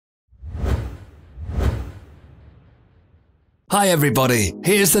Hi everybody,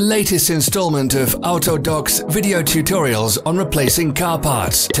 here's the latest installment of Autodoc's video tutorials on replacing car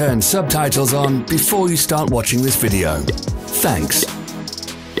parts. Turn subtitles on before you start watching this video. Thanks.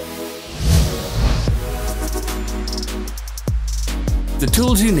 The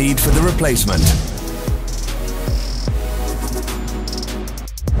tools you need for the replacement.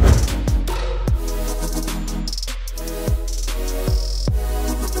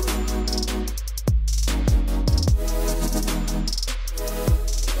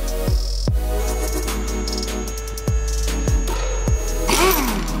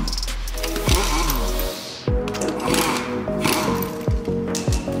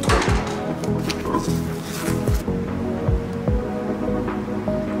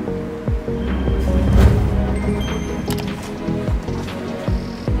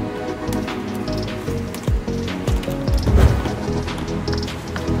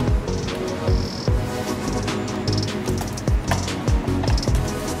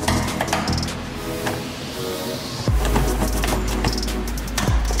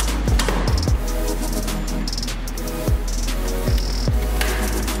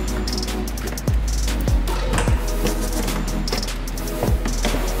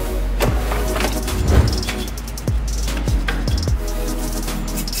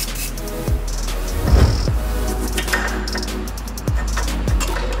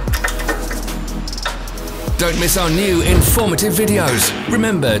 Don't miss our new informative videos.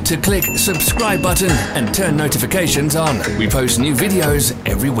 Remember to click subscribe button and turn notifications on. We post new videos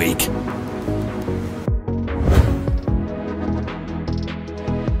every week.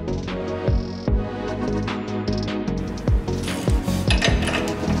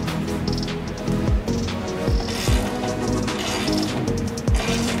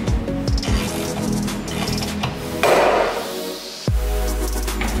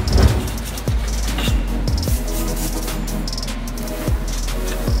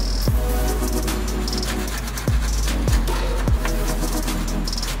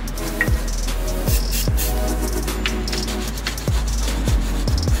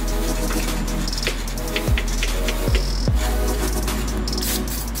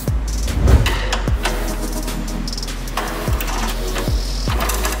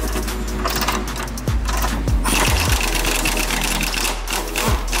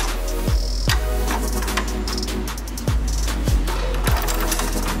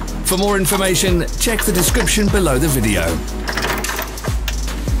 For more information, check the description below the video.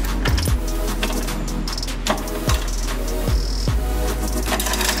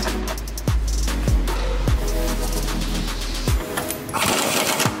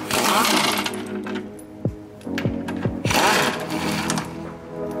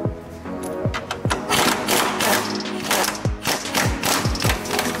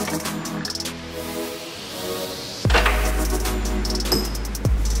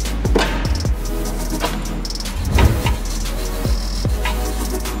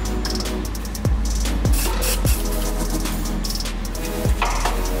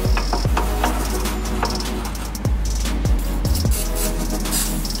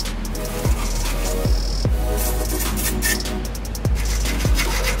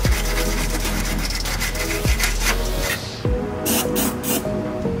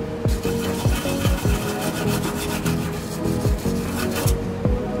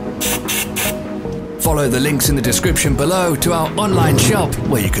 Follow the links in the description below to our online shop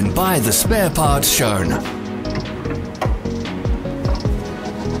where you can buy the spare parts shown.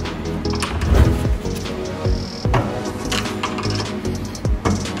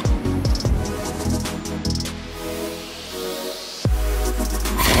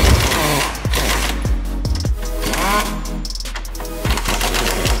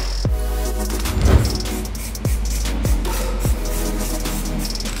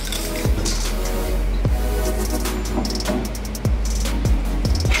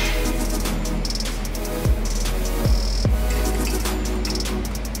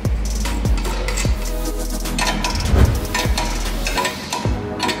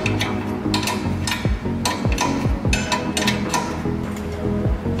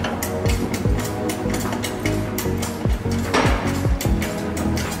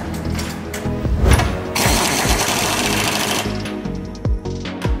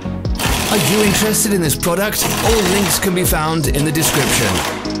 Are you interested in this product? All links can be found in the description.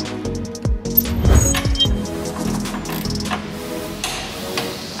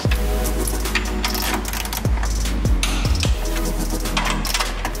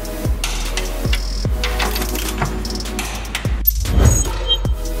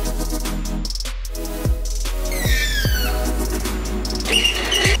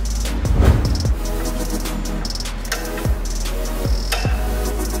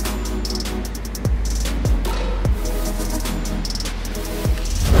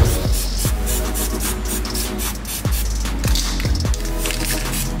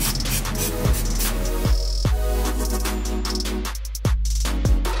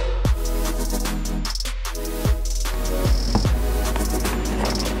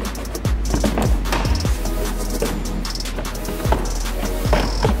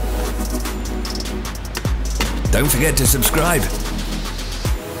 Don't forget to subscribe.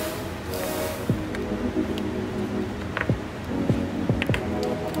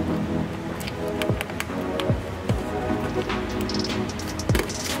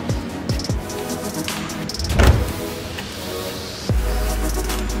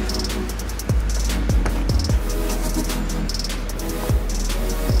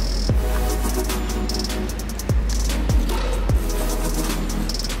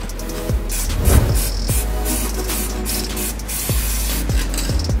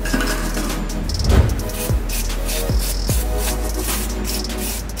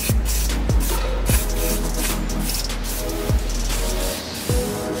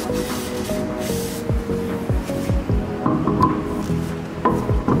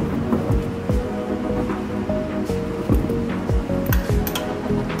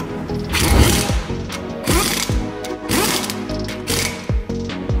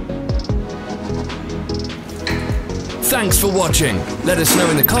 Thanks for watching. Let us know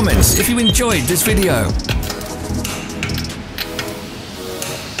in the comments if you enjoyed this video.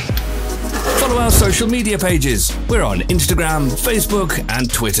 Follow our social media pages. We're on Instagram, Facebook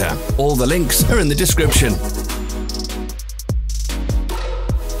and Twitter. All the links are in the description.